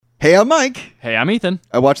Hey, I'm Mike. Hey, I'm Ethan.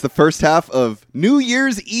 I watched the first half of New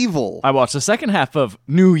Year's Evil. I watched the second half of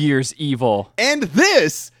New Year's Evil. And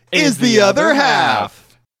this is the other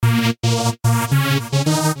half. New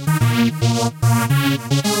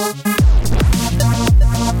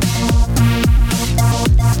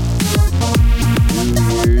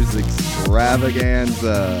Year's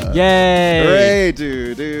extravaganza. Yay! Hooray,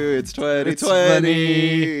 dude, it's 2020. It's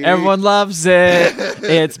funny. Everyone loves it.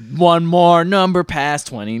 It's one more number past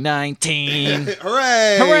 2019.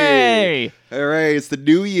 Hooray! Hooray! Hooray, it's the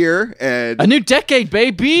new year and... A new decade,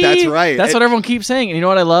 baby! That's right. That's what everyone keeps saying. And you know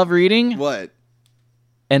what I love reading? What?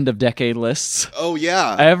 End of decade lists. Oh,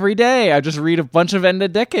 yeah. Every day, I just read a bunch of end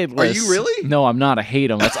of decade lists. Are you really? No, I'm not. I hate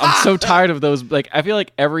them. I'm so tired of those. Like, I feel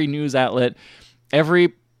like every news outlet,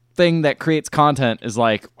 every thing that creates content is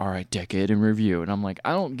like, all right, decade in review, and I'm like,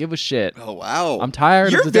 I don't give a shit. Oh wow, I'm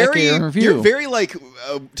tired of the decade in review. You're very like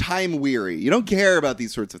time weary. You don't care about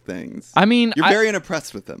these sorts of things. I mean, you're very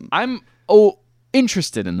unimpressed with them. I'm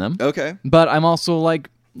interested in them. Okay, but I'm also like,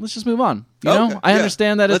 let's just move on. You know, I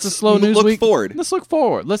understand that it's a slow news look week. Forward. Let's look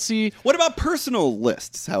forward. Let's see. What about personal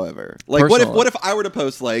lists? However, like, what if I were to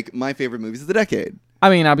post like my favorite movies of the decade? I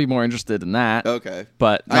mean, I'd be more interested in that. Okay.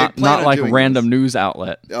 But not like random news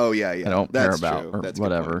outlet. Oh, yeah. I don't care about or That's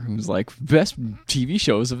whatever. Who's like, best TV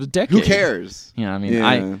shows of the decade. Who cares? Yeah, I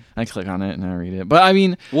mean, I click on it and I read it. But I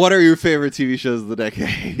mean... What are your favorite TV shows of the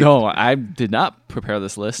decade? No, I did not prepare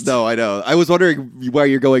this list. No, I know. I was wondering why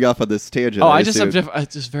you're going off on this tangent. I'm just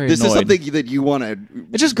very This annoyed. is something that you want to...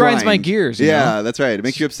 It just grinds my gears, you know? That's right. It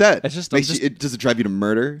makes you upset. It's just... Does it drive you to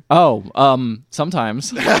murder? Oh, sometimes.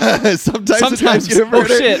 Sometimes it drives you to murder. Oh,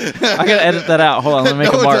 shit. I gotta edit that out. Hold on, let me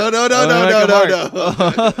make a mark.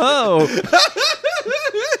 No.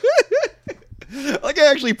 Like I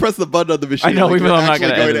actually pressed the button on the machine. I know, like even though I'm not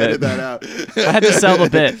going to edit that out. I had to sell the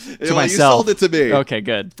bit to myself. You sold it to me. Okay,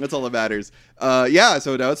 good. That's all that matters.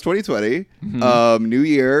 So now it's 2020, New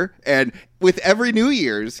Year, and with every New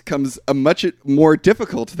Year's comes a much more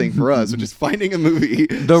difficult thing for us, which is finding a movie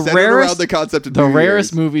centered around the concept of the New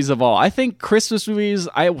rarest Year's. Movies of all. I think Christmas movies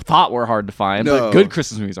I thought were hard to find, but good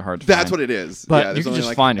Christmas movies are hard to find. That's what it is. But you can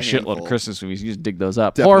just find a shitload of Christmas movies. You just dig those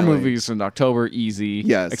up. Definitely. Horror movies in October, easy.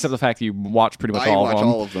 Yes. Except the fact that you watch pretty much I all watch of them.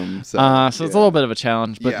 all of them. So it's a little bit of a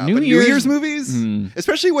challenge. But New Year's movies,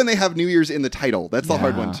 especially when they have New Year's in the title, that's the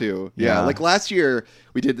hard one too. Yeah. Like last year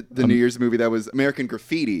we did the New Year's movie that was American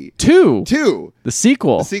Graffiti. Two. The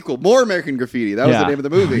sequel. More American Graffiti. That was the name of the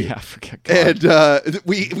movie. Yeah, I forget. God. And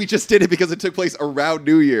we just did it because it took place around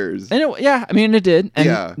New Year's. And it did.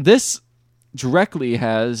 And this directly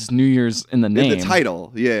has New Year's in the name. In the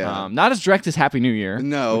title, yeah. Not as direct as Happy New Year.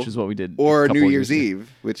 No. Which is what we did. Or New Year's Eve,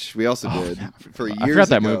 which we also did for years ago. I forgot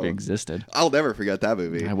that movie existed. I'll never forget that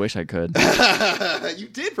movie. I wish I could. You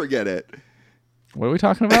did forget it. What are we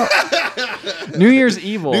talking about? New Year's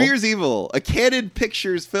Evil. New Year's Evil, a Canon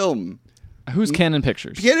Pictures film. Who's Canon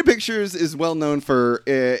Pictures? Canon Pictures is well known for...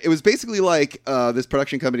 it was basically like this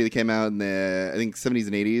production company that came out in the, I think, 70s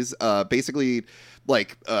and 80s. Basically...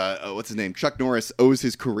 like what's his name, Chuck Norris owes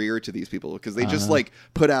his career to these people because they just like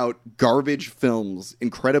put out garbage films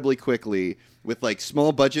incredibly quickly with like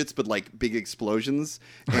small budgets but like big explosions.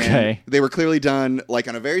 And they were clearly done like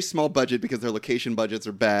on a very small budget because their location budgets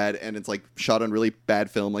are bad and it's like shot on really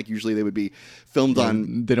bad film. Like usually they would be filmed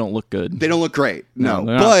on... They don't look good. They don't look great. No,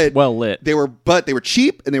 they're but not well lit. They were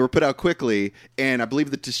cheap and they were put out quickly, and I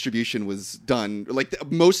believe the distribution was done like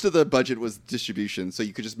most of the budget was distribution, so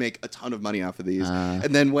you could just make a ton of money off of these.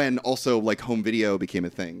 And then when also like home video became a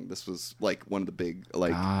thing, this was like one of the big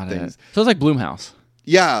like things. So it's like Blumhouse.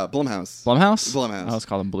 Yeah, Blumhouse. Blumhouse? Blumhouse. I always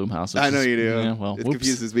call them Blumhouse. I know you do. Yeah, well, it whoops.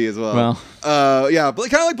 confuses me as well. Yeah, but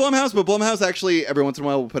kind of like Blumhouse, but Blumhouse actually every once in a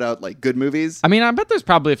while will put out like good movies. I mean, I bet there's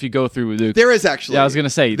probably, if you go through the... There is actually. Yeah, I was going to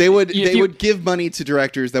say. They would give money to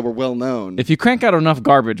directors that were well known. If you crank out enough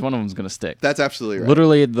garbage, one of them's going to stick. That's absolutely right.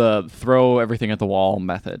 Literally the throw everything at the wall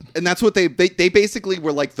method. And that's what they basically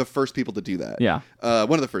were like the first people to do that. Yeah.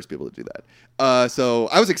 One of the first people to do that. So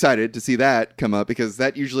I was excited to see that come up because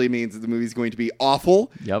that usually means that the movie's going to be awful.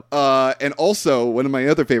 Yep. And also, one of my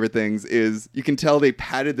other favorite things is you can tell they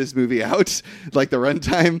padded this movie out, like the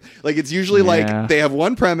runtime. Like it's usually like they have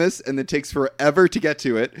one premise and it takes forever to get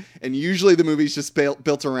to it. And usually the movie's just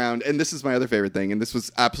built around, and this is my other favorite thing, and this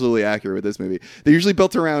was absolutely accurate with this movie. They're usually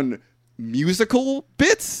built around musical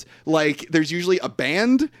bits. Like there's usually a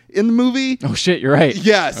band in the movie. Oh shit, you're right.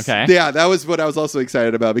 Yes. Okay. Yeah, that was what I was also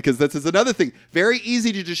excited about because this is another thing. Very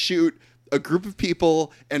easy to just shoot a group of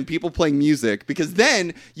people and people playing music, because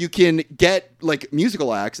then you can get like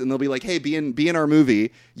musical acts and they'll be like, hey, be in our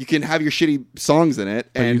movie. You can have your shitty songs in it,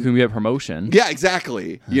 But and you can get promotion. yeah,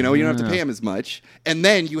 exactly. You know, you don't have to pay them as much, and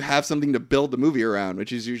then you have something to build the movie around,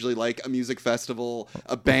 which is usually like a music festival,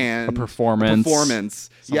 a band, A performance.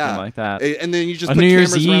 something like that. And then you just A put New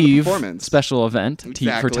Year's cameras around the Eve performance. special event for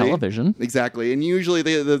Exactly. television. Exactly, and usually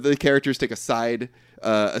the characters take a side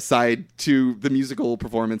to the musical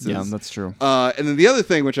performances. Yeah, that's true. And then the other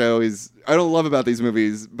thing, which I don't love about these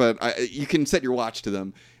movies, but you can set your watch to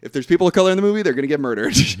them. If there's people of color in the movie, they're going to get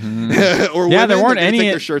murdered. Or Yeah, women, there weren't they're gonna any. take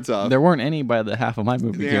their shirts off. There weren't any by the half of my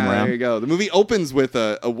movie came Yeah, around. there you go. The movie opens with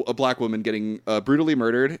a black woman getting brutally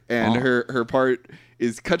murdered, and her part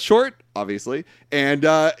is cut short, obviously, and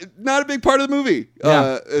not a big part of the movie,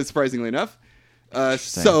 surprisingly enough.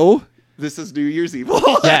 So this is New Year's Evil.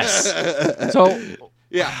 Yes. So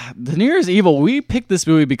Yeah. the New Year's Evil, we picked this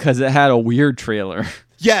movie because it had a weird trailer.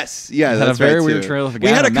 Yes. Yeah. had a That's very right, weird too. trailer of a We guy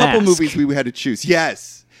had a in a couple mask. movies we had to choose.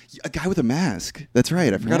 Yes. A guy with a mask. That's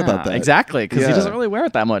right. I forgot about that. Exactly, because he Yeah. doesn't really wear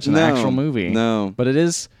it that much in the No, actual movie. no. But it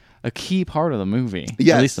is a key part of the movie.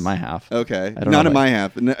 Yes. At least in my half. Okay. I don't Not know in about- my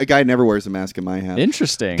half. A guy never wears a mask in my half.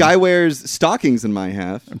 Interesting. Guy wears stockings in my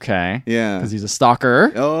half. Okay. Yeah. Because he's a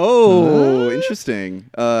stalker. Oh, interesting.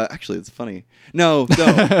 Actually, it's funny. No,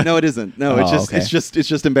 it isn't. No, Oh, okay. it's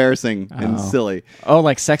just embarrassing and silly. Oh,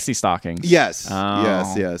 like sexy stockings. Yes, Oh.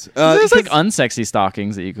 yes. There's like because- unsexy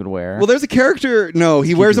stockings that you could wear. well, there's a character. No,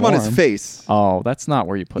 he wears you them on his warm. face. Oh, that's not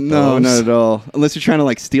where you put No, those. not at all. Unless you're trying to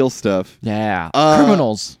like steal stuff. Yeah.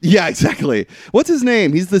 Criminals. Yeah, exactly. What's his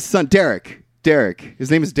name? He's the son. Derek.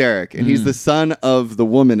 His name is Derek, and he's the son of the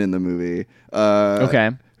woman in the movie.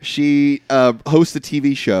 Okay. She hosts a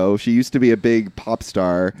TV show. She used to be a big pop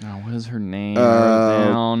star. Oh, what is her name? I wrote it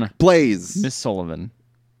down. Blaze. Miss Sullivan.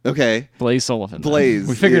 Okay. Blaze Sullivan. Blaze.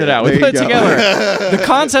 We figured it Yeah, out. We there put it you go. together. The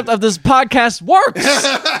concept of this podcast works.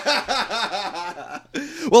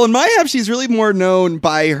 Well, in my half, she's really more known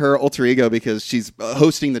by her alter ego because she's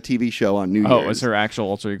hosting the TV show on New Year's. Oh, is her actual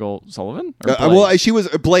alter ego Sullivan? Or well, Blaze? she was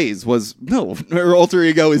Blaze. Her alter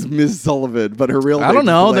ego is Ms. Sullivan, but her real I name don't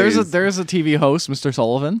know. is There's a TV host, Mr.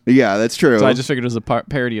 Sullivan. Yeah, that's true. So I just figured it was a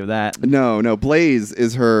parody of that. No. Blaze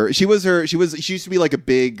is her. She used to be like a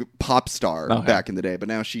big pop star Okay. back in the day, but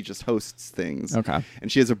now she just hosts things. Okay. And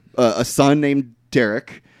she has a son named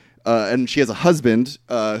Derek, and she has a husband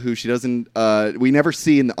who she doesn't. We never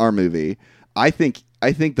see in our movie. I think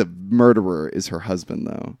the murderer is her husband,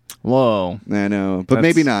 though. Whoa. I know, but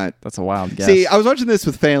maybe not. That's a wild guess. See, I was watching this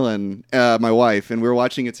with Phelan, my wife, and we were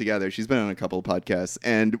watching it together. She's been on a couple of podcasts,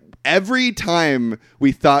 and every time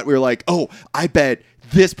we thought we were like, "Oh, I bet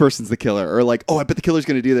this person's the killer," or like, "Oh, I bet the killer's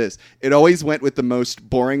going to do this," it always went with the most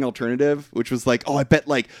boring alternative, which was like, "Oh, I bet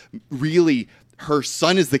like really her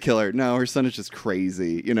son is the killer." No, her son is just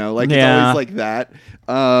crazy, like it's Yeah. always like that.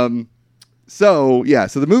 So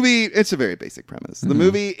the movie, it's a very basic premise. The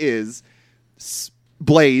movie is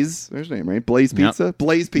Blaze, there's her name, right? Blaze Yep. Pizza?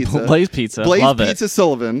 Blaze Pizza. Blaze Pizza. Blaze Love it. Pizza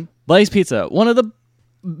Sullivan. Blaze Pizza, one of the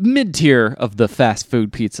mid-tier of the fast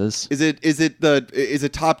food pizzas. Is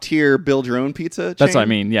it top tier build your own pizza? That's what I chain?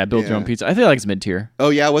 mean. Yeah, build your own pizza. I feel like it's mid-tier. Oh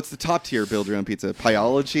yeah, what's the top tier build your own pizza?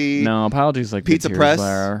 Pyology? No, apologies. Like Pizza mid-tier Press?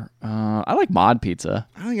 there. I like Mod Pizza.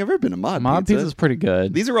 I don't think I've ever been to Mod Mod Pizza's pretty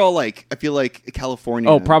good. These are all like, I feel like California.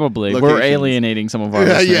 Oh, probably. We're locations. alienating some of our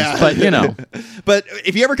listeners. Yeah. But, you know. But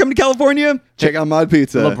if you ever come to California, check out Mod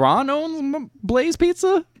Pizza. LeBron owns Blaze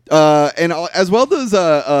Pizza? And as well does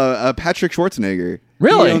Patrick Schwarzenegger.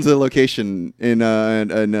 Really? He owns a location in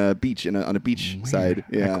a beach on a beach side.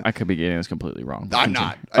 Yeah. I could be getting this completely wrong. but I'm continue.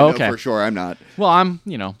 not. I know Okay. for sure I'm not. Well, I'm,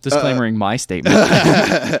 disclaimering my statement.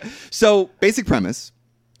 So, basic premise.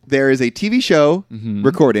 There is a TV show Mm-hmm.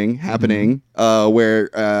 recording happening where,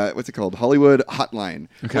 what's it called? Hollywood Hotline.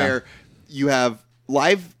 Okay. Where you have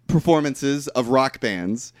live performances of rock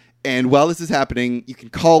bands. And while this is happening, you can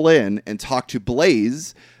call in and talk to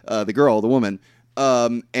Blaze, the woman.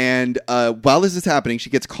 And while this is happening, she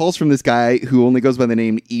gets calls from this guy who only goes by the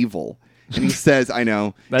name Evil. And he says, I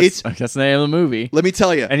know. That's the name of the movie. Let me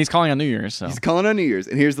tell you. And he's calling on New Year's, so. He's calling on New Year's.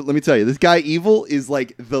 And let me tell you, this guy Evil is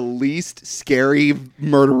like the least scary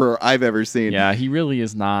murderer I've ever seen. Yeah, he really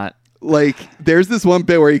is not. Like, there's this one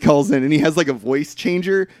bit where he calls in and he has like a voice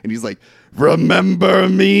changer and he's like, "Remember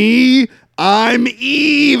me? I'm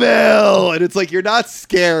evil." And it's like, you're not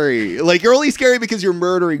scary. Like, you're only scary because you're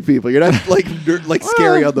murdering people. You're not like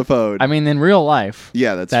scary on the phone. I mean, in real life,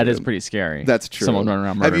 Yeah, that true. is pretty scary. That's true. Someone running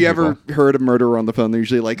around Have murdering you ever people. heard a murderer on the phone? They're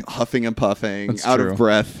usually like huffing and puffing, That's out true. of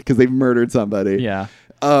breath because they've murdered somebody. Yeah.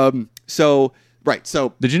 So Right.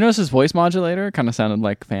 So Did you notice his voice modulator kind of sounded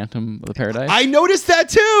like Phantom of the Paradise? I noticed that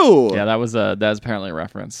too. Yeah, that was apparently a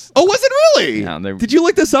reference. Oh, was it really? Yeah, Did you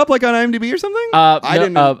look this up like on IMDb or something? I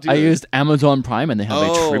didn't. I used Amazon Prime, and they have a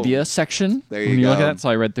Oh. trivia section. There you when you look go. at that, so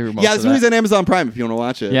I read through most Yeah, of this that. movie's on Amazon Prime if you want to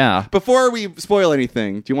watch it. Yeah. Before we spoil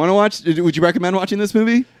anything, do you want to watch? Would you recommend watching this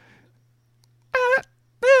movie?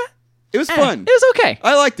 It was fun. It was okay.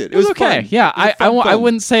 I liked it. It was okay. fun. Yeah, It was a I fun film.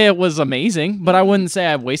 wouldn't say it was amazing, but I wouldn't say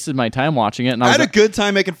I've wasted my time watching it. And I I had was, a good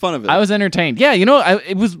time making fun of it. I was entertained. Yeah, you know,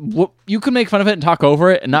 it was. You could make fun of it and talk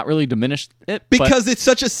over it and not really diminish it but because it's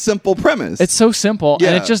such a simple premise. it's so simple and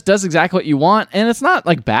Yeah. it just does exactly what you want, and it's not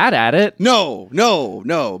like bad at it. No,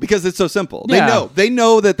 because it's so simple. Yeah. They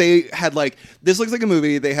know that they had like this looks like a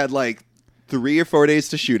movie. They had like 3 or 4 days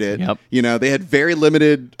to shoot it. Yep. You know, they had very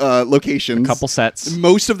limited locations. Couple sets.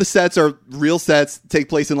 Most of the sets are real sets, take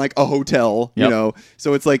place in like a hotel, you Yep. know.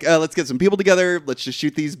 So it's like, let's get some people together, let's just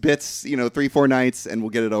shoot these bits, 3-4 nights, and we'll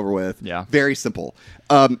get it over with. Yeah. Very simple.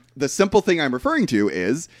 The simple thing I'm referring to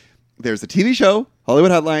is there's a TV show, Hollywood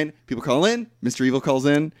Hotline, people call in, Mr. Evil calls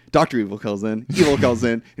in, Dr. Evil calls in, Evil calls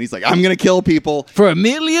in, and he's like, I'm going to kill people. For $1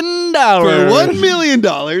 million. For $1 million,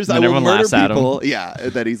 I will everyone murder laughs at him. people. Yeah,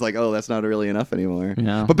 that he's like, oh, that's not really enough anymore.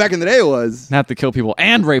 Yeah. But back in the day, it was. Have to kill people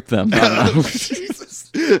and rape them. No. Jesus.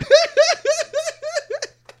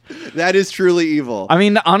 That is truly evil. I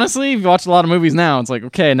mean, honestly, if you watch a lot of movies now, it's like,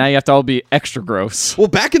 okay, now you have to all be extra gross. Well,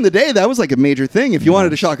 back in the day, that was like a major thing. If you wanted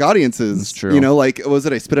to shock audiences, That's true. Like, what was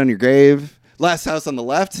it? I Spit on Your Grave, Last House on the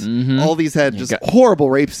Left. All these had just got- horrible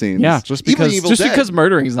rape scenes. Yeah, just Even because Evil just Dead. because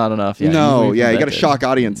murdering is not enough. Yeah, No, Evil yeah, you Dead got to did. shock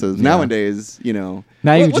audiences. Nowadays, Now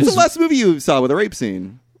you what's just- the last movie you saw with a rape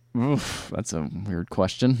scene? Oof, that's a weird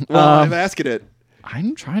question. Well, I'm asking it.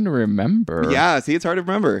 I'm trying to remember. Yeah, see, it's hard to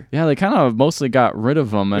remember, Yeah, they kind of mostly got rid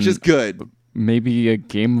of them, and which is good. maybe a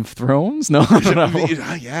Game of Thrones. No, I don't know.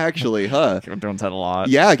 Yeah, actually, huh? Game of Thrones had a lot.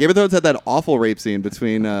 Yeah, Game of Thrones had that awful rape scene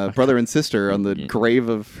between brother and sister on the grave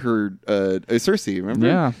of her Cersei. Remember?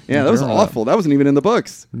 Yeah. yeah, that was Remember that. awful. That wasn't even in the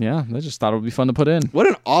books. Yeah, they just thought it would be fun to put in. What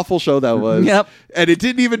an awful show that was. Yep. And it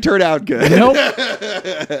didn't even turn out good. Nope.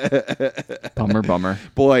 Bummer.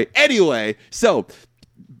 Boy. Anyway, so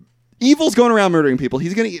Evil's going around murdering people.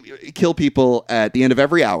 He's going to kill people at the end of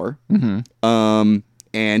every hour. Mm-hmm.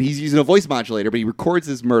 And he's using a voice modulator, but he records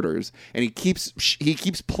his murders, and he keeps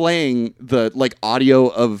playing the like audio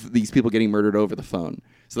of these people getting murdered over the phone.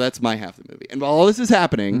 So that's my half of the movie. And while all this is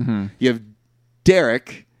happening, you have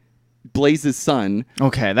Derek, Blaze's son.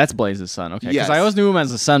 Okay, that's Blaze's son. Okay, because Yes. I always knew him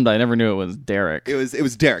as a son, but I never knew it was Derek. It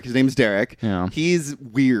was Derek. His name is Derek. Yeah. He's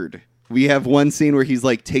weird. We have one scene where he's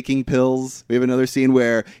like taking pills. We have another scene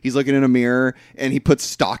where he's looking in a mirror and he puts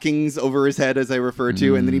stockings over his head, as I refer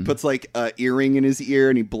to, and then he puts like an earring in his ear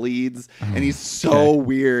and he bleeds. And he's so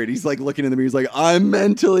weird. He's like looking in the mirror. He's like, I'm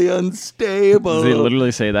mentally unstable. Does he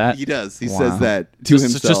literally say that? He does. He Wow. says that to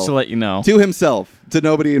himself. Just to let you know. To himself. To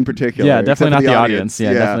nobody in particular. Yeah, definitely not except for the audience.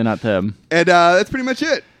 Yeah, definitely not them. And that's pretty much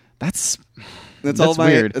it. That's All my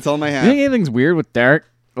weird. That's all my Do half. you think anything's weird with Derek?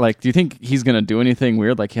 Like, do you think he's gonna do anything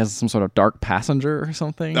weird? Like he has some sort of dark passenger or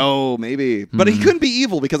something? No, maybe. But he couldn't be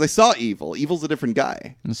evil because I saw Evil. Evil's a different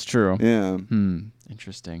guy. That's true. Yeah.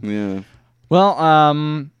 Interesting. Yeah. Well,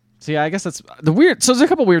 so yeah, I guess that's the weird. So there's a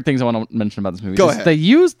couple weird things I want to mention about this movie. Go Just ahead. They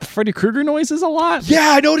used the Freddy Krueger noises a lot.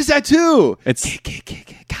 Yeah, I noticed that too. It's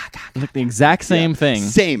like the exact same thing.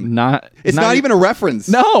 Same. It's Not even a reference.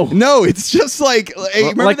 No. No, it's just like hey,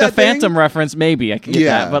 remember like the that thing? Phantom reference. Maybe I can get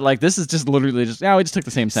Yeah. that, but like this is just literally just we just took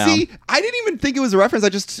the same sound. See, I didn't even think it was a reference. I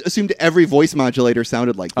just assumed every voice modulator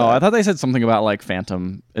sounded like that. Oh, I thought they said something about like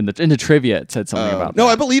Phantom in the trivia. It said something about no,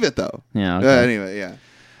 that. I believe it though. Yeah, okay. Anyway, yeah.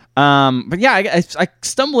 But yeah, I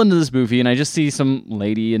stumble into this movie and I just see some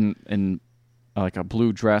lady in like a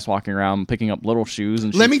blue dress walking around picking up little shoes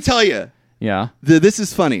and Let me tell you, yeah. this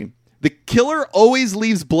is funny. The killer always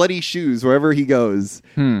leaves bloody shoes wherever he goes.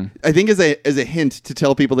 I think as a hint to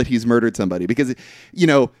tell people that he's murdered somebody, because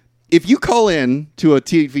if you call in to a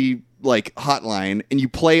TV like hotline and you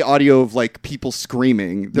play audio of like people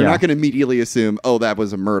screaming, they're Yeah. not going to immediately assume, oh, that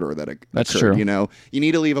was a murder that That's occurred. true. You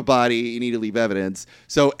need to leave a body, you need to leave evidence.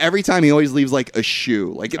 So every time he always leaves like a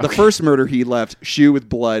shoe. Like the first murder he left shoe with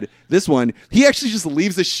blood. This one he actually just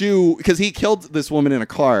leaves a shoe because he killed this woman in a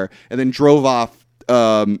car and then drove off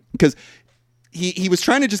because he was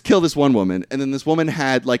trying to just kill this one woman, and then this woman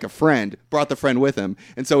had like a friend, brought the friend with him,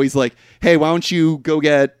 and so he's like, hey, why don't you go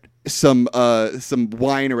get some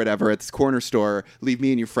wine or whatever at this corner store, leave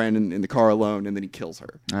me and your friend in the car alone, and then he kills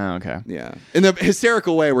her. Oh, okay. Yeah, in the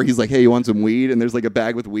hysterical way where he's like, hey, you want some weed? And there's like a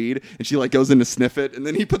bag with weed, and she like goes in to sniff it, and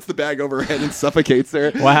then he puts the bag over her head and suffocates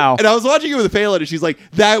her. Wow. And I was watching it with a Phelan, and she's like,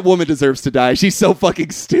 that woman deserves to die. She's so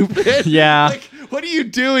fucking stupid. Yeah. Like, What are you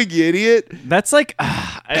doing, you idiot? That's like,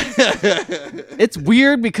 it's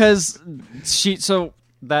weird because so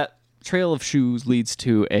that trail of shoes leads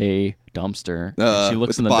to a dumpster. And she looks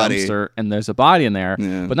with in the the body. dumpster and there's a body in there,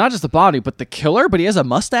 Yeah. but not just the body, but the killer. But he has a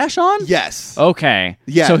mustache on. Yes. Okay.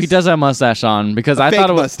 Yes. So he does have a mustache on because I fake thought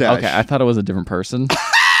it was mustache. okay. I thought it was a different person.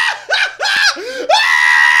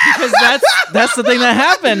 Because that's the thing that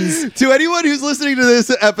happens. To anyone who's listening to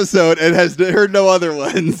this episode and has heard no other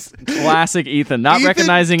ones, Classic Ethan, not Ethan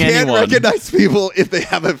recognizing can't anyone. recognize people if they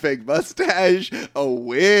have a fake mustache, a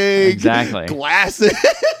wig, Exactly. glasses.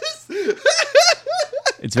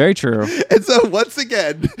 It's very true. And so once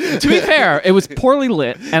again, To be fair, it was poorly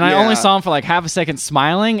lit, and I Yeah. only saw him for like half a second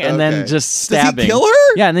smiling and then Okay. just Does he stabbing. kill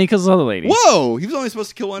her? Yeah, and then he kills the other lady. whoa, he was only supposed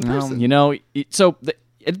to kill one person. You know, so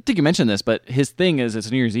I didn't think you mentioned this, but his thing is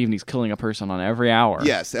it's New Year's Eve and he's killing a person on every hour.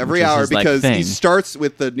 Yes, every which is hour his, like, because he thing. starts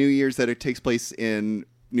with the New Year's that it takes place in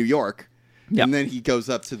New York. Yep. And then he goes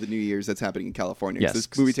up to the New Year's that's happening in California. 'Cause Yes.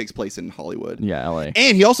 This movie takes place in Hollywood. Yeah, LA.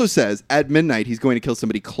 And he also says at midnight he's going to kill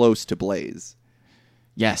somebody close to Blaze.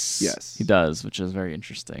 Yes. Yes. He does, which is very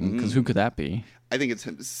interesting because who could that be? I think it's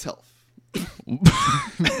himself.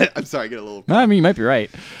 I'm sorry, I get a little I mean, you might be right.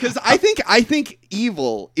 because I think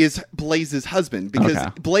evil is Blaze's husband because Okay.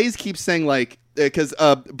 Blaze keeps saying like because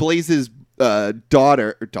Blaze's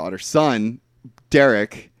son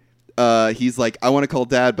Derek. He's like, I want to call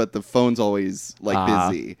dad, but the phone's always like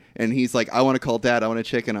busy. And he's like, I want to call dad. I want to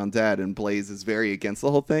check in on dad. And Blaze is very against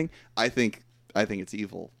the whole thing. I think it's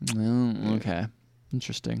evil. Oh, okay.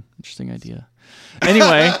 Interesting idea.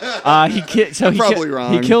 Anyway, Probably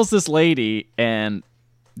wrong. He kills this lady and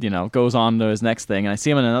goes on to his next thing. And I see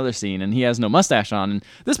him in another scene, and he has no mustache on. And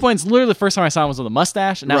at this point, it's literally the first time I saw him was with a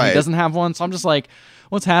mustache, and now Right. he doesn't have one. So I'm just like,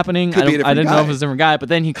 what's happening? Could be a I different didn't know guy. if it was a different guy. But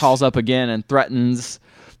then he calls up again and threatens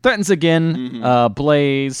again,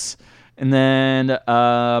 Blaze, and then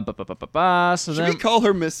so Should then we call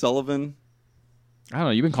her Miss Sullivan? I don't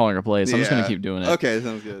know. You've been calling her Blaze. So I'm just gonna Yeah. keep doing it. Okay,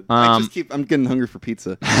 sounds good. I'm getting hungry for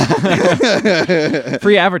pizza.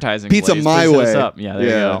 Free advertising. Pizza Blaze. my Please hit us way. up. Yeah, there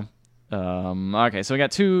you go. Okay, so we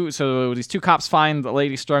got so these two cops find the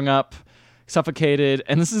lady strung up, suffocated,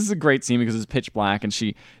 and this is a great scene because it's pitch black, and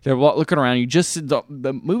they're looking around. You just the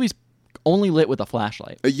movie's only lit with a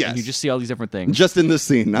flashlight. Yes. And you just see all these different things. Just in this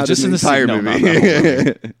scene, not Just in the in the entire scene. No,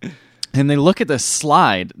 movie. no. And they look at the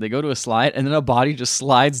slide. They go to a slide, and then a body just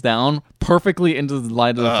slides down perfectly into the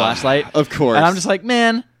light of the flashlight. Of course. And I'm just like,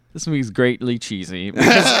 man, this movie's greatly cheesy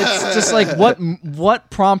because it's just like what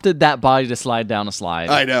prompted that body to slide down a slide?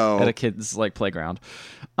 I know. At a kid's like playground.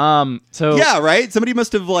 So Yeah, right? Somebody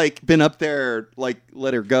must have like been up there, like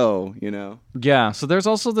let her go, yeah. So there's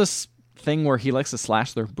also this thing where he likes to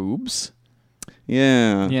slash their boobs.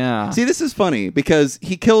 Yeah. Yeah. See, this is funny because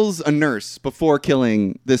he kills a nurse before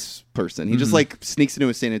killing this person. He just like sneaks into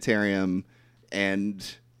a sanitarium and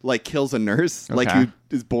like kills a nurse, like Okay. who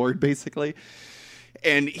is bored basically.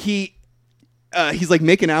 And he's like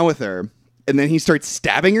making out with her, and then he starts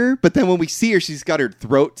stabbing her. But then when we see her, she's got her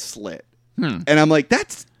throat slit. And I'm like,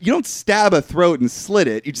 you don't stab a throat and slit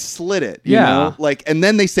it. You just slit it. You Yeah. know? Like, and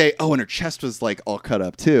then they say, oh, and her chest was like all cut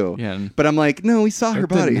up too. Yeah. But I'm like, no, we saw her It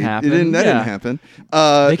didn't body. happen. That Yeah. didn't happen.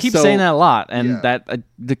 They keep saying that a lot, and yeah. that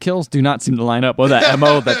the kills do not seem to line up with that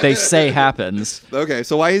MO that they say happens. Okay,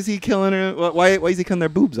 so why is he killing her? Why is he cutting their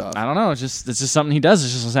boobs off? I don't know. It's just something he does.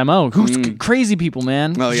 It's just his MO. Who's crazy people,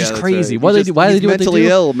 man? Oh, It's yeah, just that's crazy. right. Why He's they do? Why just- they do he's what they mentally do?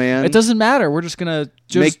 ill, man. It doesn't matter. We're just gonna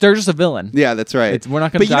Make- they're just a villain. Yeah, that's right. We're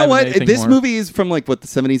not gonna But you know dive what? into anything This more. movie is from like what the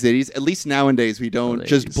 70s, 80s. At least nowadays, we don't Or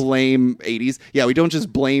just 80s. blame 80s. Yeah, we don't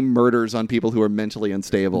just blame murders on people who are mentally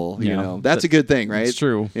unstable. You Yeah, know, that's a good thing, right? it's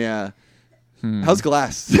true. Yeah. How's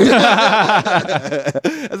Glass? That's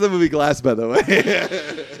the movie Glass, by the way.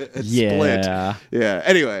 It's Split. Yeah. Yeah.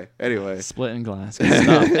 Anyway. Split in glass. Good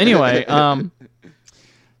stuff. Anyway,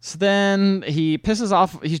 so then he pisses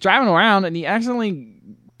off. He's driving around and he accidentally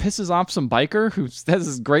pisses off some biker who has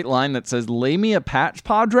this great line that says, "Lay me a patch,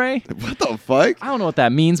 Padre." What the fuck? I don't know what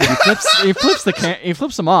that means, but he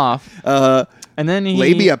flips him off, and then he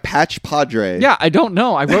Lay me a patch, Padre. Yeah, I don't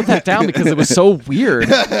know. I wrote that down because it was so weird,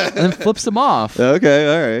 and then flips him off. Okay.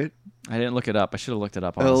 All right. I didn't look it up. I should have looked it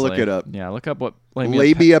up. I'll Honestly. look it up. Yeah, look up what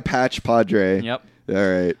Lay me a patch, Padre. Yep. All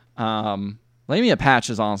right. Lay me a patch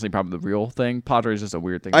is honestly probably the real thing. Padre is just a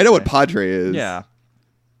weird thing. I to know say. what Padre is. Yeah.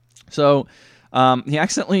 So, he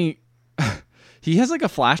accidentally he has like a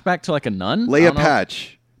flashback to like a nun. Lay I a don't know.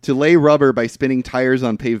 patch. To lay rubber by spinning tires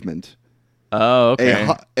on pavement. Oh, okay.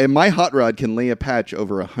 And my hot rod can lay a patch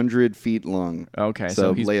over 100 feet long. Okay,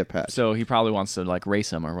 So he's lay a patch. So he probably wants to like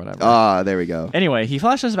race him or whatever. Ah, there we go. Anyway, he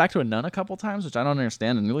flashes back to a nun a couple times, which I don't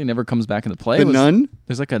understand, and really never comes back into play. The nun?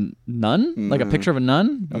 There's like a nun, like a picture of a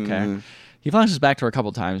nun. Okay, he flashes back to her a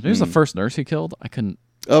couple times. Maybe it was the first nurse he killed. I couldn't.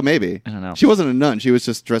 Oh, maybe. I don't know. She wasn't a nun. She was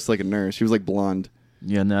just dressed like a nurse. She was like blonde.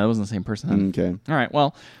 Yeah, no, it wasn't the same person. Okay. All right,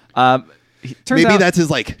 well, turns Maybe out, that's his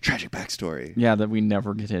like tragic backstory. yeah, that we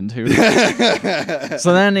never get into.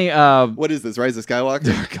 So then he, What is this? Rise of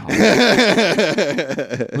Skywalker? God.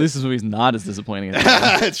 At least this movie's not as disappointing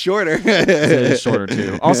as It's shorter. it is shorter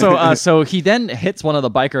too. Also, so he then hits one of the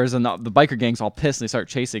bikers, and the biker gang's all pissed, and they start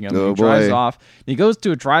chasing him. Oh, He drives boy. off. And he goes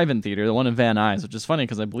to a drive-in theater, the one in Van Nuys, which is funny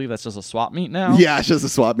because I believe that's just a swap meet now. Yeah, it's just a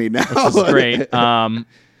swap meet now. Which is great.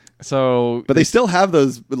 So, But they still have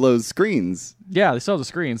those screens. yeah, they still have the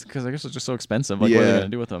screens because I guess it's just so expensive. Like, what are they going to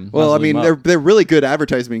do with them? Well, Might I as well mean, leave 'em up. they're really good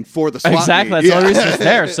advertising for the swap Exactly. meet. That's the only reason it's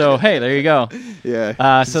there. So, hey, there you go.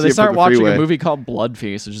 Yeah. So See they it start from the watching freeway. a movie called Blood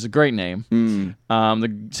Feast, which is a great name.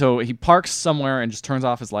 So he parks somewhere and just turns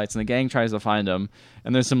off his lights, and the gang tries to find him.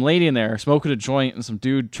 And there's some lady in there smoking a joint, and some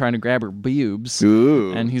dude trying to grab her boobs.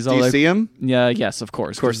 Ooh. And he's do all you like, see him? Yeah, yes, of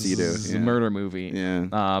course. Of course you do, This is yeah. a murder movie.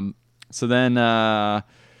 Yeah. So then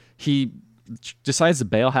he decides to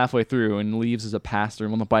bail halfway through and leaves as a pastor.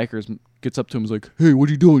 And when the bikers gets up to him, he's like, "Hey, what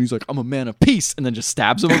are you doing?" He's like, "I'm a man of peace," and then just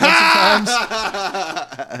stabs him a bunch of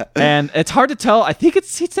times. And it's hard to tell. I think he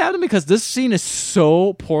stabbed him because this scene is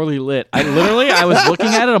so poorly lit. I was looking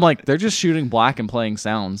at it. I'm like, they're just shooting black and playing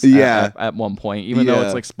sounds. Yeah. At one point, even though Yeah.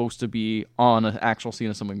 it's like supposed to be on an actual scene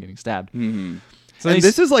of someone getting stabbed. So And they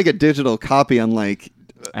this is like a digital copy on like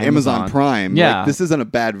Amazon Prime. Yeah. Like, this isn't a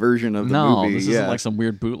bad version of the No, movie. this yeah. isn't like some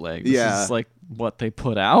weird bootleg. This Yeah. is like what they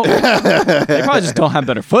put out. They probably just don't have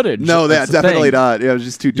better footage. No, That's that's the definitely thing. not. Yeah, it was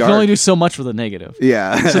just too You dark. can only do so much with a negative.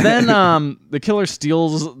 yeah. So then the killer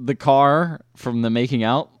steals the car from the making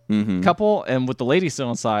out couple, and with the lady still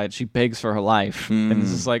inside, she begs for her life. And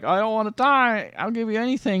it's just like, "I don't want to die. I'll give you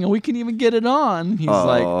anything, and we can even get it on." He's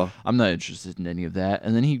like, "I'm not interested in any of that."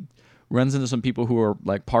 And then he runs into some people who are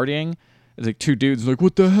like partying. It's like two dudes like,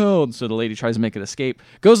 "What the hell?" And so the lady tries to make an escape,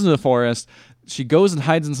 goes into the forest. She goes and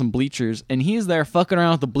hides in some bleachers, and he's there fucking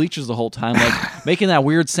around with the bleachers the whole time, like making that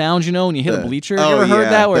weird sound, you know, when you hit a bleacher. You ever heard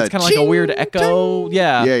that? Where it's kind of like a weird echo.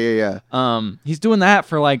 Yeah. Yeah. He's doing that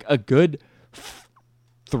for like a good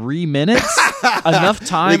 3 minutes. Enough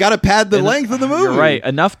time. They got to pad the length of the movie. You're right.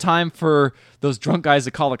 Enough time for those drunk guys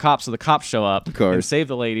to call the cops, so the cops show up course. and save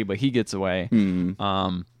the lady, but he gets away.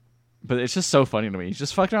 But it's just so funny to me. He's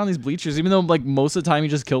just fucking around these bleachers, even though like most of the time he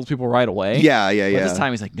just kills people right away. Yeah. But this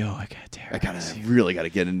time he's like, "No, I gotta terrorize you." Really got to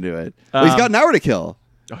get into it. Well, he's got an hour to kill.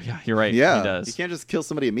 Oh yeah, you're right. Yeah. He does. You can't just kill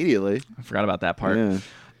somebody immediately. I forgot about that part.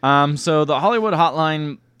 Yeah. So the Hollywood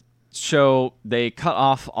Hotline show, they cut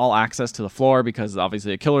off all access to the floor because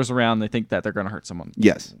obviously a killer's around. They think that they're going to hurt someone.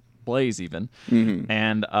 Yes. Blaze even.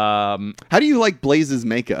 And How do you like Blaze's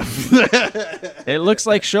makeup? it looks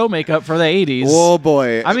like show makeup for the 80s. Oh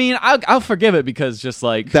boy. I mean, I'll forgive it because just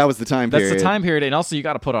like that was the time that's period. the time period, and also you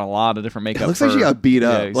got to put on a lot of different makeup. It looks like she got beat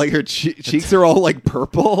up. Yeah, Like her cheeks are all like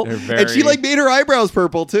purple, They're and she very- like made her eyebrows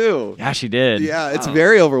purple too. yeah, she did. Yeah, it's Oh.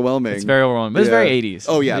 very overwhelming. It's very overwhelming, but it's very 80s.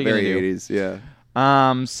 Oh yeah, What are you very gonna do? 80s.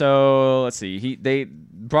 Yeah. So let's see. They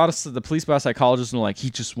brought us to the police by a psychologist, and were like, he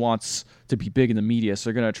just wants to be big in the media, so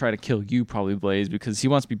they're gonna try to kill you, probably Blaze, because he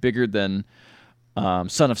wants to be bigger than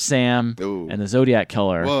Son of Sam Ooh. and the Zodiac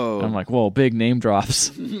Killer. Whoa. And I'm like, whoa, big name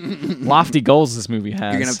drops. Lofty goals this movie has.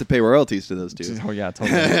 You're gonna have to pay royalties to those two. Oh yeah,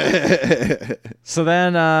 totally. So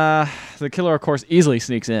then the killer, of course, easily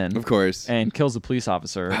sneaks in, Of course. and kills the police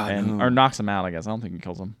officer, no. or knocks him out. I guess I don't think he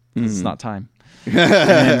kills him. 'Cause It's not time. And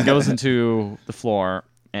then goes into the floor,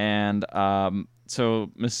 and so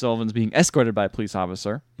Miss Sullivan's being escorted by a police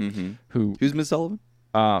officer who. Who's Miss Sullivan?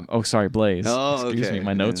 Sorry, Blaze. Oh, Excuse okay. me,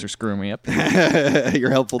 my notes are screwing me up. Your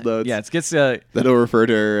helpful notes. Yeah, it gets. That'll refer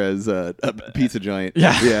to her as a pizza joint.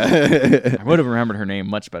 Yeah. Yeah. I would have remembered her name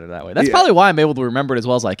much better that way. That's Yeah. probably why I'm able to remember it as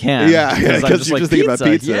well as I can. Yeah, because because you're just thinking about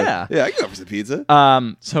pizza. Yeah. Yeah, I can go for some pizza.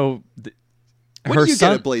 So What her do you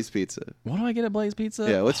son, get at Blaze Pizza? What do I get at Blaze Pizza?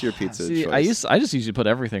 Yeah, what's your pizza See, choice? I just usually put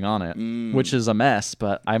everything on it, which is a mess.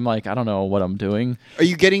 But I'm like, I don't know what I'm doing. Are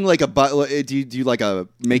you getting like do you like a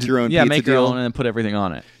make your own Yeah, pizza make your deal? own and then put everything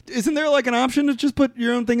on it. Isn't there like an option to just put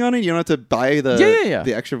your own thing on it? You don't have to buy the Yeah.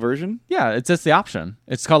 the extra version? Yeah, it's just the option.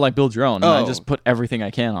 It's called like build your own. And I Oh. just put everything I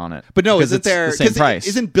can on it. But no, because isn't it's there the same 'cause price?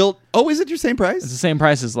 Isn't built? Oh, is it your same price? It's the same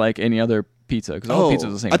price as like any other pizza because all pizza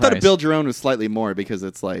is the same I thought a price. build your own was slightly more because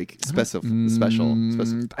it's like special.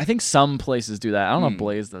 I think some places do that. I don't know if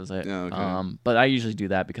Blaze does it. Oh, okay. But I usually do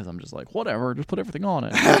that because I'm just like, whatever, just put everything on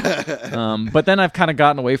it. But then I've kind of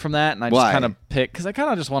gotten away from that, and I just Why? kind of pick because I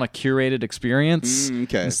kind of just want a curated experience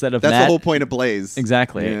Okay. instead of That's the whole point of Blaze.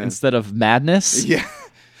 Exactly. Yeah. Instead of madness. Yeah.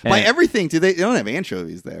 By And- everything, they don't have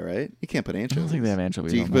anchovies there, right? You can't put anchovies. I don't think they have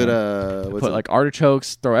anchovies. So you on put there. what's Put it? like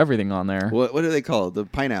artichokes, throw everything on there. What are they called? The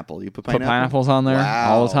pineapple. You put Put pineapple. pineapples on there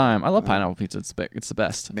all the Wow. time. I love pineapple pizza. It's the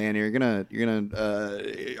best. Man, you're gonna.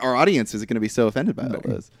 Our audience is gonna be so offended by all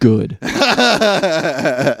this. Good.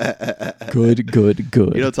 Good.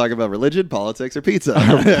 You don't talk about religion, politics, or pizza.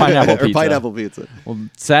 pineapple or pizza. pineapple pizza. Well,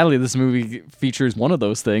 sadly, this movie features one of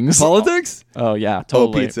those things. Politics? Oh yeah,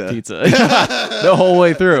 totally. pizza. The whole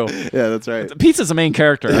way through. Yeah, that's right. Pizza's the main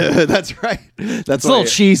character. It's That's right. That's a little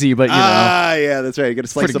cheesy, but you know, yeah, that's right. You got to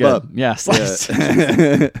slice pretty them good. up. Yeah, slice.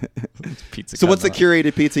 Yeah. Pizza. So what's the comes out.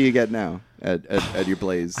 curated pizza you get now at your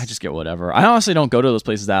Blaze? I just get whatever. I honestly don't go to those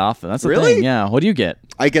places that often. That's the Really? thing. Yeah. What do you get?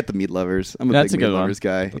 I get the meat lovers. I'm a That's big a meat good one. lovers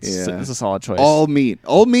guy. That's a solid choice. All meat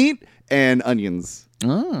and onions.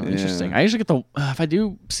 Oh, interesting. I usually get the if I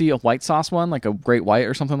do see a white sauce one, like a Great White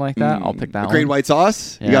or something like that, I'll pick that A one. great white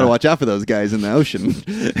sauce. You Yeah. got to watch out for those guys in the ocean.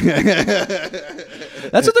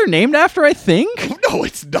 That's what they're named after, I think. No,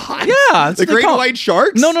 it's not. Yeah, that's the what they great call- white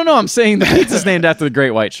sharks. No. I'm saying the pizza's named after the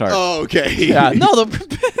Great White Shark. Oh, okay. Yeah. No,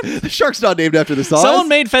 the The shark's not named after the sauce. someone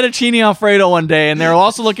made fettuccine alfredo one day, and they were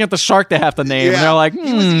also looking at the shark they have to name, and they're like,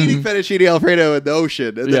 he was eating fettuccine alfredo in the ocean,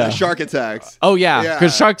 and then Yeah. the shark attacks. oh yeah, Yeah.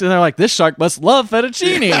 because sharks, and they're like, this shark must love fettuccine.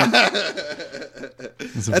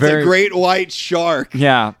 It's That's a great white shark.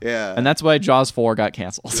 Yeah. Yeah. And that's why Jaws 4 got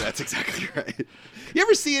canceled. That's exactly right. You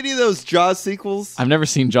ever see any of those Jaws sequels? I've never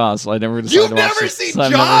seen Jaws, so I never decided You've to watch never the- seen so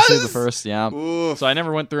I've never seen the Jaws? first, yeah. Oof. So I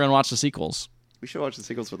never went through and watched the sequels. We should watch the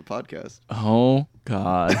sequels for the podcast. Oh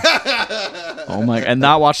God. Oh my! And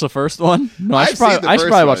not watch the first one? No, I I've should probably, seen the I should first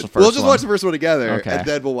probably one. watch the first We'll just one. watch the first one together, Okay. and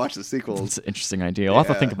then we'll watch the sequels. It's an interesting idea. We'll have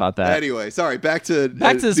to think about that. Anyway, sorry. Back to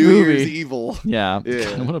this New movie. Year's Evil. Yeah.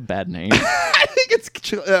 Yeah. What a bad name. I think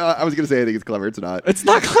it's. I was gonna say I think it's clever. It's not. It's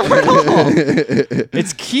not clever at all.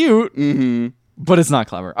 It's cute, but it's not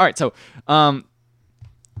clever. All right, so the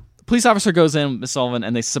police officer goes in, Miss Sullivan,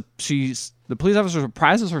 and the police officer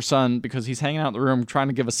surprises her son because he's hanging out in the room trying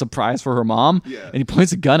to give a surprise for her mom, Yeah. and he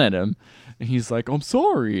points a gun at him, and he's like, "I'm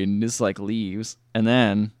sorry," and just like leaves, and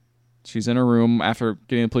then she's in her room after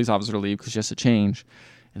getting the police officer to leave because she has to change,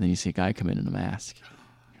 and then you see a guy come in a mask.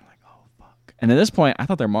 You're like, "Oh fuck!" And at this point, I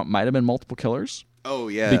thought there might have been multiple killers. Oh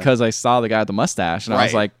yeah. Because I saw the guy with the mustache, and I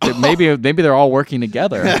was Right. like, maybe they're all working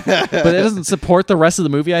together, but it doesn't support the rest of the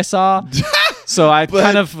movie I saw. So I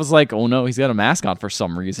kind of was like, oh no, he's got a mask on for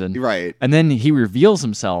some reason. Right. And then he reveals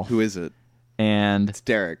himself, Who is it? and It's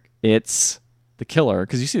Derek. it's the killer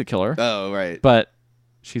because you see the killer, Oh right. but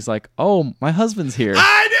she's like, oh, my husband's here.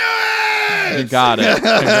 I knew it. You got it.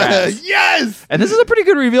 Congrats. Yes. And this is a pretty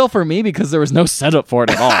good reveal for me because there was no setup for it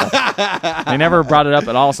at all. They never brought it up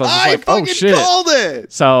at all, so I was just I like, oh fucking shit. called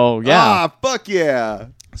it. So yeah, Ah, fuck yeah.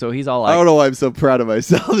 so he's all I like, don't know why I'm so proud of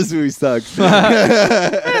myself. This movie sucks.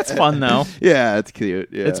 it's fun though. Yeah, it's cute.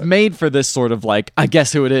 Yeah. It's made for this sort of like, I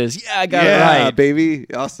guess who it is. Yeah, I got it yeah, right. baby.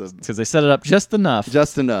 Awesome. Because they set it up just enough,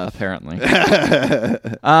 Just enough. apparently.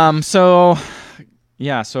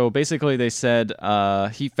 So basically they said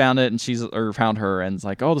he found it and found her and it's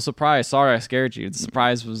like, oh, the surprise. Sorry, I scared you. The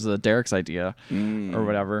surprise was Derek's idea or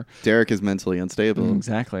whatever. Derek is mentally unstable.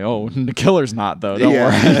 Exactly. Oh, the killer's not though. Don't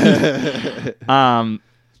Yeah. worry.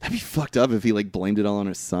 That'd be fucked up if he like blamed it all on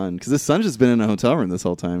his son, because his son's just been in a hotel room this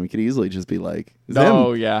whole time. He could easily just be like, "It's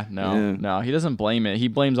No, him." yeah, Yeah. no. He doesn't blame it. He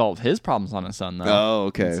blames all of his problems on his son though. Oh,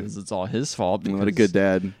 okay. He says it's all his fault. What a because- good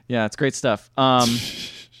dad. Yeah, it's great stuff.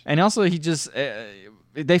 And also he just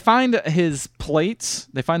they find his plates.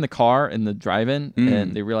 They find the car in the drive-in,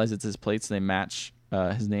 and they realize it's his plates. And they match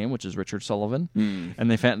his name, which is Richard Sullivan, and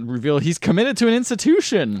they reveal he's committed to an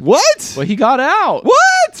institution. What? Well, he got out.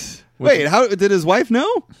 What? Wait, how did his wife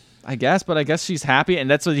know? I guess, but I guess she's happy, and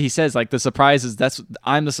that's what he says. Like the surprise is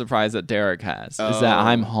I'm the surprise that Derek has is that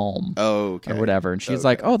I'm home Oh, okay. or whatever, and she's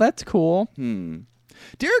like, oh, that's cool.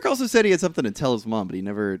 Derek also said he had something to tell his mom, but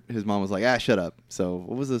his mom was like, shut up. So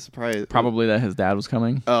what was the surprise? Probably that his dad was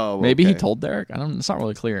coming. Oh, maybe he okay. told Derek. It's not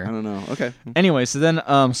really clear. I don't know. Okay. Anyway, so then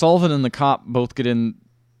Sullivan and the cop both get in,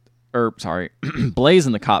 Blaze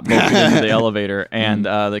and the cop both get into the elevator, and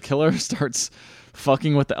the killer starts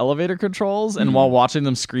fucking with the elevator controls, and while watching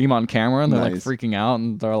them scream on camera, and they're like Nice. freaking out,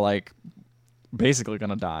 and they're like basically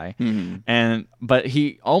gonna die. But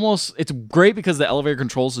it's great because the elevator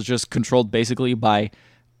controls is just controlled basically by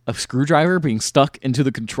a screwdriver being stuck into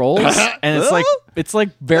the controls, and it's like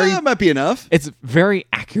very. That might be enough. It's very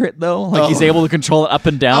accurate though. Like he's able to control it up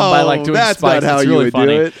and down by like doing that's spikes. not how it's you really would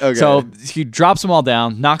funny. do it. Okay. So he drops them all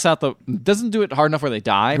down, knocks out doesn't do it hard enough where they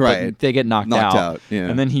die, Right. but they get knocked out. Yeah.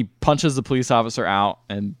 And then he punches the police officer out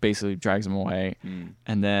and basically drags him away,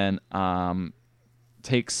 and then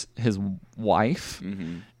takes his wife.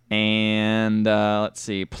 And let's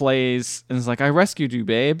see, plays and is like, I rescued you,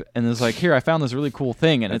 babe. And is like, here, I found this really cool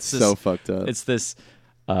thing, and That's it's so fucked up. It's this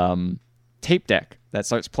tape deck that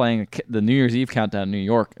starts playing the New Year's Eve countdown in New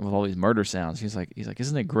York with all these murder sounds. He's like,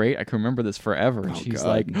 isn't it great? I can remember this forever. And she's God.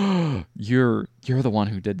 like, oh, you're the one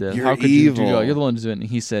who did this. You're How could evil. you do it? You're the one who did it. And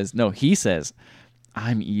he says,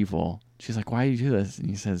 I'm evil. She's like, why do you do this? And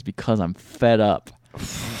he says, because I'm fed up.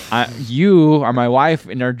 You are my wife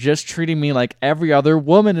and are just treating me like every other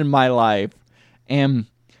woman in my life. And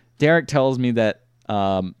Derek tells me that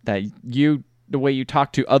the way you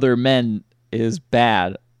talk to other men is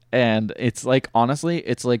bad. And it's like, honestly,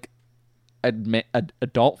 it's like an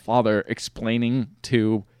adult father explaining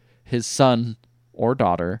to his son or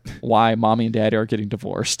daughter why mommy and daddy are getting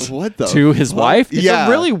divorced. What the to his fuck? wife? It's Yeah. a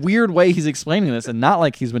really weird way he's explaining this, and not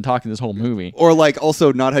like he's been talking this whole movie. Or like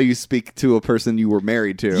also not how you speak to a person you were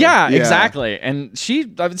married to. Yeah, exactly. And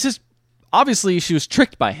it's just obviously she was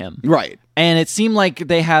tricked by him. Right. And it seemed like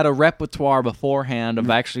they had a repertoire beforehand of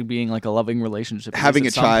actually being like a loving relationship. at Having a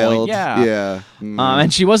least at some point. child. Yeah. Yeah.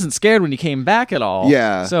 And she wasn't scared when he came back at all.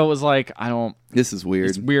 Yeah. So it was like, This is weird.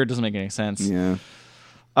 it's weird, doesn't make any sense. Yeah.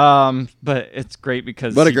 But it's great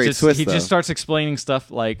because What a he great just, twist, he though. just starts explaining stuff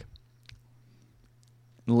like,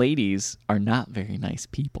 ladies are not very nice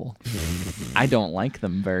people. I don't like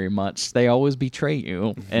them very much. They always betray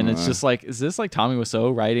you. And it's just like, is this like Tommy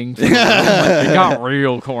Wiseau writing? Like, it got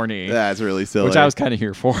real corny. That's really silly. Which I was kind of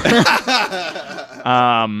here for.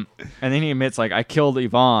 And then he admits, like, I killed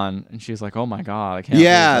Yvonne. And she's like, oh my God, I can't believe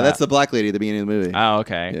that. that's the black lady at the beginning of the movie. Oh,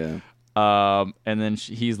 okay. Yeah. And then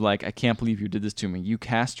he's like, I can't believe you did this to me. You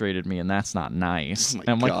castrated me, and that's not nice. Oh my and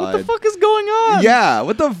I'm like, what the God. fuck is going on? Yeah,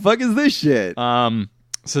 what the fuck is this shit?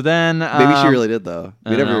 So then Maybe she really did though.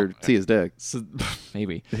 We I don't never know. see his dick. So,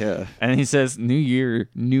 maybe. Yeah. And he says, "New year,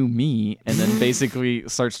 new me," and then basically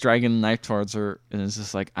starts dragging the knife towards her, and it's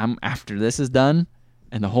just like, I'm after this is done,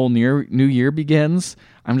 and the whole new year begins.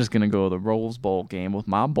 I'm just gonna go to the Rose Bowl game with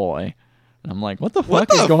my boy. And I'm like, what the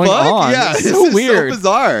fuck is going on? Yeah, It's this so is weird. so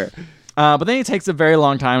bizarre. But then he takes a very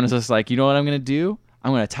long time and is just like, you know what I'm going to do?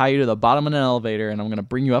 I'm going to tie you to the bottom of an elevator and I'm going to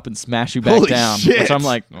bring you up and smash you back Holy down. shit. Which I'm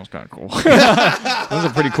like, that's kind of cool. That's a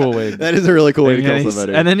pretty cool way. That is a really cool way to And kill he's-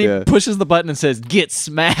 somebody. and then he Yeah. pushes the button and says, get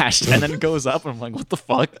smashed. And then it goes up and I'm like, what the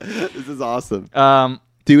fuck? This is awesome. Well,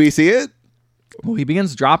 Do we see it? he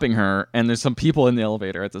begins dropping her and there's some people in the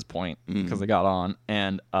elevator at this point Mm. because they got on.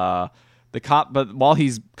 And the cop, but while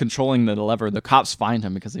he's controlling the lever, the cops find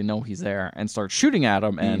him because they know he's there and start shooting at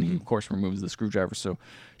him. And he, of course, removes the screwdriver. So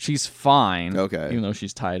she's fine. Okay. Even though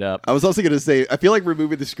she's tied up. I was also going to say, I feel like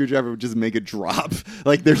removing the screwdriver would just make it drop.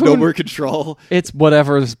 Like there's no more control. It's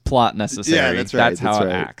whatever's plot necessary. Yeah, that's right. That's how that's it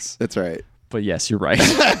right. acts. That's right. But yes, you're right.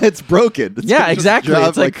 It's broken. It's Yeah, gonna just exactly. drop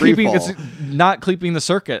It's like free creeping. fall. It's not creeping the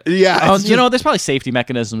circuit. Yeah, it's you know, there's probably safety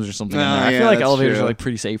mechanisms or something in there. I yeah, feel like that's elevators true. are like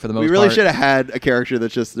pretty safe for the most We really part. should have had a character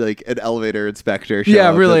that's just like an elevator inspector. show Yeah,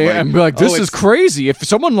 up really. and, And be like, this oh, is it's crazy. If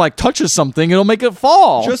someone like touches something, it'll make it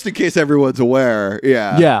fall. just in case everyone's aware.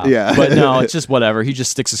 Yeah. yeah, Yeah. But no, it's just whatever. He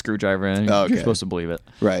just sticks a screwdriver in. Okay. You're supposed to believe it.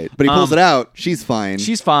 right. But he pulls it out. She's fine.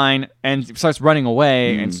 She's fine and starts running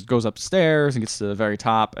away and goes upstairs and gets to the very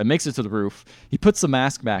top and makes it to the roof. He puts the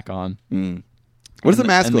mask back on. What does the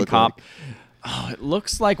mask and the look cop, like? Oh, it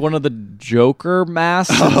looks like one of the Joker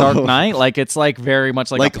masks in Dark Knight. Like it's like very much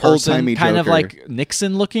like a person, old-timey kind of Joker. like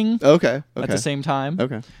Nixon looking Okay. at the same time.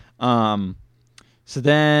 Okay. So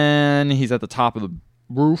then he's at the top of the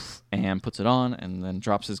roof and puts it on and then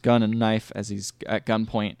drops his gun and knife as he's at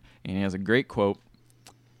gunpoint. And he has a great quote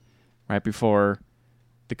right before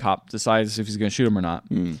the cop decides if he's going to shoot him or not.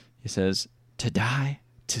 He says, "To die,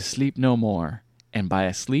 to sleep no more, and by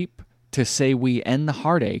a sleep to say we end the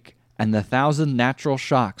heartache and the 1,000 natural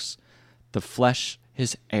shocks the flesh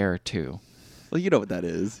is heir to." Well, you know what that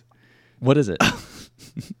is. What is it?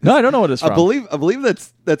 No, I don't know what it's from. I believe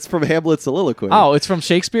that's from Hamlet's soliloquy. Oh, it's from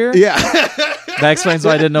Shakespeare? Yeah. That explains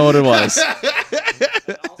why I didn't know what it was.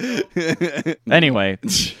 Anyway,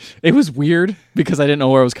 it was weird because I didn't know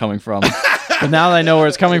where it was coming from. But now that I know where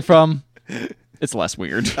it's coming from, it's less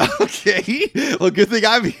weird. Okay. Well, good thing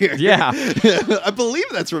I'm here. Yeah. I believe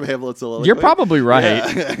that's from Hamlet's soliloquy. You're probably right.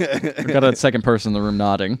 Yeah. We've got a second person in the room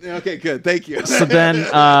nodding. Okay, good. Thank you. So then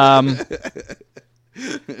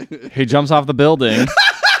he jumps off the building.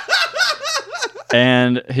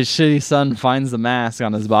 and his shitty son finds the mask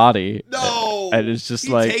on his body. No, and it's just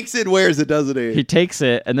he like takes it, wears it, doesn't he? he takes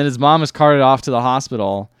it, and then his mom is carted off to the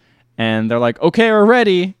hospital, and they're like, "Okay, we're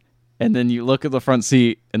ready." And then you look at the front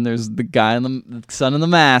seat, and there's the guy in the son in the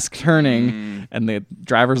mask turning, and the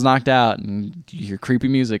driver's knocked out, and you hear creepy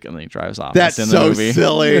music, and then he drives off. That's It's in the so movie.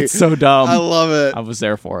 silly. It's so dumb. I love it. I was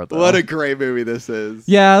there for it, though. What a great movie this is.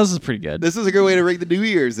 Yeah, this is pretty good. This is a good way to ring the New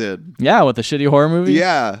Year's in. Yeah, with the shitty horror movie.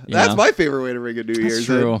 Yeah, that's Yeah. my favorite way to ring a New That's Year's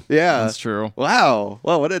true. in. Yeah, That's true. Wow.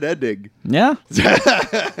 Well, what an ending. Yeah,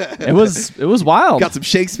 it was wild. Got some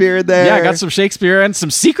Shakespeare in there. Yeah, I got some Shakespeare and some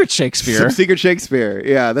secret Shakespeare. Some Secret Shakespeare.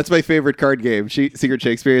 Yeah, that's my favorite card game. Secret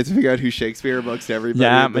Shakespeare is to figure out who's Shakespeare amongst everybody.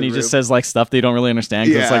 Yeah, in the and he room. just says like stuff they don't really understand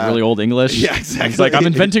because it's like Yeah. really old English. Yeah, exactly. He's like, I'm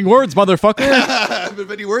inventing words, motherfucker. I've been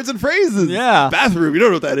many words and phrases. Yeah. Bathroom. You don't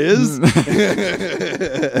know what that is.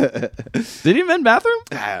 Did he invent bathroom?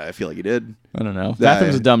 I feel like you did. I don't know.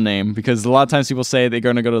 Bathroom's a dumb name because a lot of times people say they're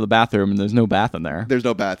going to go to the bathroom and there's no bath in there. There's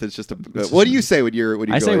no bath. It's just a. What do you say when you're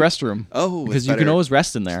I say going? restroom. Oh, because it's you can better. always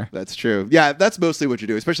rest in there. That's true. Yeah, that's mostly what you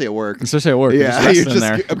do, especially at work. Especially at work. Yeah, You're you're just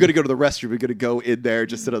resting in there. I'm going to go to the restroom. I'm going to go in there,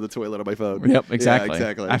 just sit on the toilet on my phone. Yep, exactly. Yeah,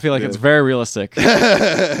 exactly. I feel like Yeah. it's very realistic.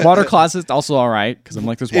 Water closet's also all right because I'm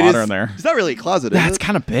like, there's It water is- in there. It's not really a closet. That's is it?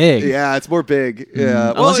 kind of big. Yeah, it's more big.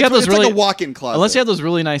 Yeah, Unless you have those it's really like a walk-in closet. Unless you have those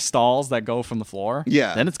really nice stalls that go from the floor.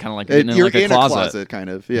 Yeah. Then it's kind of like It- being in you're like a in closet. kind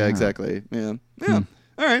of. Yeah, exactly. Yeah. All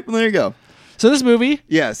right. Well, there you go. So this movie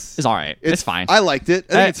Yes, is all right. It's fine. I liked it.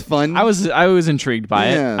 I think it's fun. I was intrigued by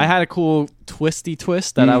Yeah. Mm-hmm. it. I had a cool twisty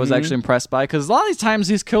twist that I was actually impressed by because a lot of these times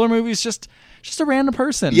these killer movies just a random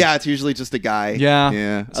person. Yeah, it's usually just a guy. Yeah.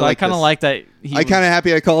 Yeah. So I kind of this. like that. I kind of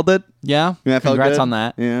happy I called it. Yeah. Yeah, I felt Congrats good. on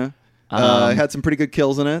that. Yeah. Um, Had some pretty good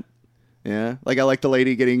kills in it. Yeah. Like I like the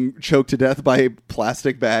lady getting choked to death by a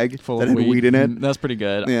plastic bag Full that of had weed in it. That's pretty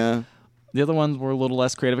good. Yeah. The other ones were a little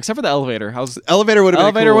less creative, except for the elevator. Elevator would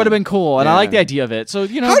have been cool, and I Yeah. like the idea of it. So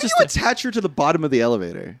How do just you attach her to the bottom of the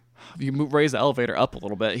elevator? you raise the elevator up a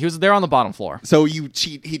little bit. He was there on the bottom floor. So he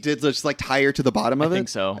did just like tie her to the bottom of it? I think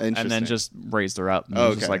so, and then Interesting. just raised her up. And Oh,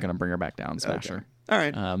 was just okay. like going to bring her back down, and smash her. All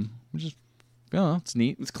right. Which is, it's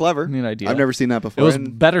neat. It's clever. Neat idea. I've never seen that It before. was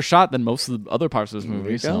and better shot than most of the other parts of this there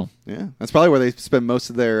movie. you go. So Yeah. That's probably where they spend most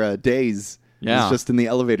of their days. Yeah. It's just in the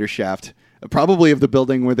elevator shaft. Probably of the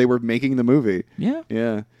building where they were making the movie. yeah.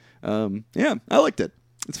 Yeah. Yeah. I liked it.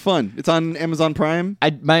 It's fun. It's on Amazon Prime.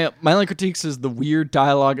 My only critiques is the weird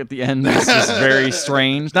dialogue at the end. It's just very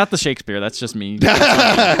strange. Not the Shakespeare. That's just me.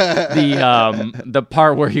 The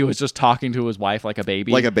part where he was just talking to his wife like a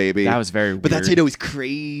baby. Like a baby. That was very weird. But that's how you know he's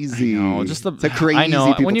crazy. No, just it's a crazy I know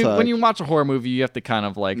people when you talk. when you watch a horror movie, you have to kind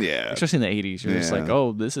of like, Yeah. especially in the 80s, you're just Yeah. like,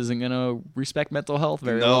 oh, this isn't gonna respect mental health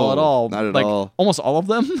very No, well at all. not at like, all. Almost all of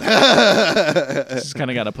them. Just kind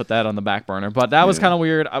of got to put that on the back burner. But that was kind of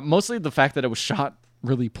weird. Mostly the fact that it was shot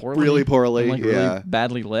really poorly, Really poorly, and, like, yeah. really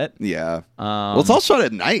badly lit. Yeah. Well, it's all shot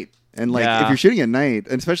at night. And like Yeah. if you're shooting at night,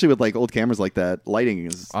 and especially with like old cameras like that, lighting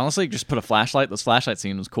is Honestly, just put a flashlight. This flashlight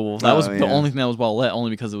scene was cool. That Oh, was the yeah. only thing that was well lit, only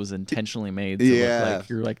because it was intentionally made to Yeah. look like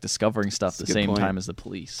you're like discovering stuff That's the a good same point. time as the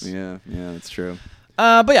police. yeah, that's true.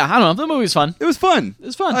 But yeah, I don't know. The movie's fun. It was fun. It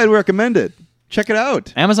was fun. I'd recommend it. Check it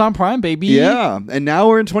out. Amazon Prime, baby. Yeah. And now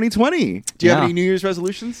we're in 2020. Do you have Yeah. any New Year's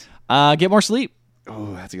resolutions? Get more sleep.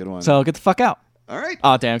 Oh, that's a good one. So get the fuck out. all right.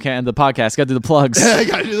 Oh damn! Can't end the podcast. Got to do the plugs. I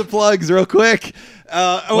gotta do the plugs real quick.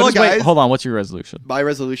 Well, guys, Wait, hold on. What's your resolution? my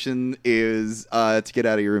resolution is to get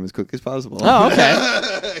out of your room as quick as possible. Oh,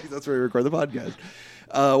 okay. That's where we record the podcast.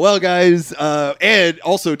 Well, guys, and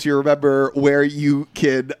also to remember where you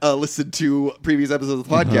can listen to previous episodes of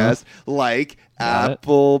the podcast, like Got it.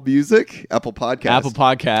 Apple Music, Apple Podcasts. Apple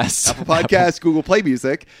Podcasts. Apple Podcasts, Google Play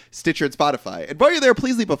Music, Stitcher, and Spotify. And while you're there,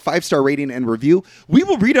 please leave a 5-star rating and review. We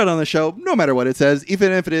will read it on the show, no matter what it says,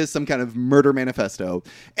 even if it is some kind of murder manifesto.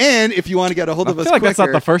 And if you want to get a hold of I us feel like quicker, that's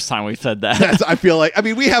not the first time we've said that. I feel like, I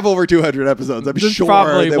mean, we have over 200 episodes. I'm There's sure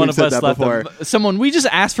probably that one we've of said us that left. before. Someone we just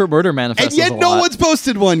asked for murder manifestos. And yet a no lot. one's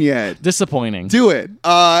posted one yet. Disappointing. Do it.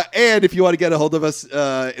 And if you want to get a hold of us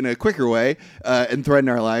in a quicker way and threaten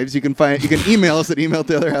our lives, you can email us at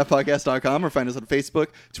email@theotherhalfpodcast.com or find us on Facebook,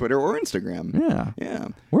 Twitter, or Instagram. Yeah.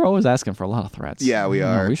 We're always asking for a lot of threats. Yeah, we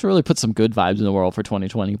are. We should really put some good vibes in the world for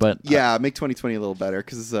 2020. But Yeah, make 2020 a little better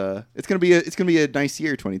because it's gonna be a nice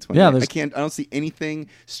year. 2020. Yeah, I don't see anything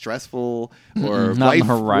stressful or not on life the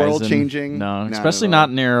horizon. world changing. No, Not especially at all.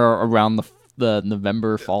 not near or around the the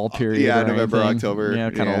November fall period. Yeah, or November, anything. October. Yeah,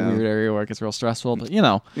 kind of Yeah. a weird area where it gets real stressful. But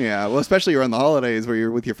Yeah, well, especially around the holidays where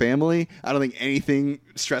you're with your family. I don't think anything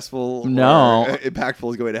stressful No. or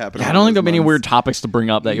impactful is going to happen. I around don't think those there'll be any months. weird topics to bring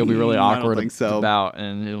up that you'll be really I don't awkward think so. about,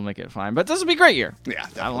 and it'll make it fine. But this will be a great year. Yeah,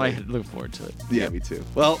 I like definitely. look forward to it. Yeah, me too.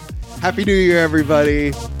 Well, Happy New Year,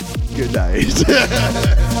 everybody. Good night.